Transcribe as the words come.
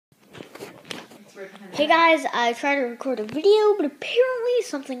Hey guys, I tried to record a video, but apparently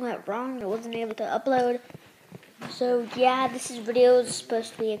something went wrong. I wasn't able to upload. So yeah, this video is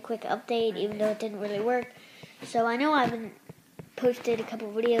supposed to be a quick update, even though it didn't really work. So I know I haven't posted a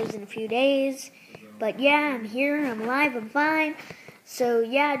couple videos in a few days, but yeah, I'm here, I'm alive, I'm fine. So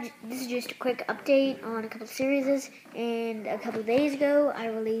yeah, this is just a quick update on a couple series, and a couple days ago I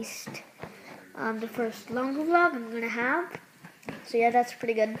released the first longer vlog I'm gonna have. So yeah, that's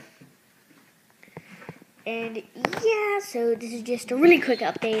pretty good. And yeah, so this is just a really quick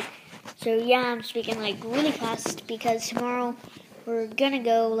update. So yeah, I'm speaking like really fast because tomorrow we're gonna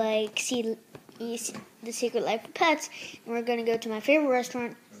go see The Secret Life of Pets, and we're gonna go to my favorite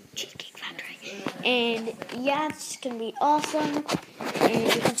restaurant, Cheesecake Factory. And yeah, it's gonna be awesome.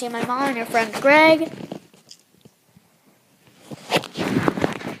 And you can see my mom and her friend Greg.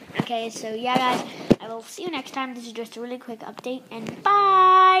 Okay, so yeah guys, I will see you next time. This is just a really quick update, and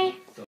bye!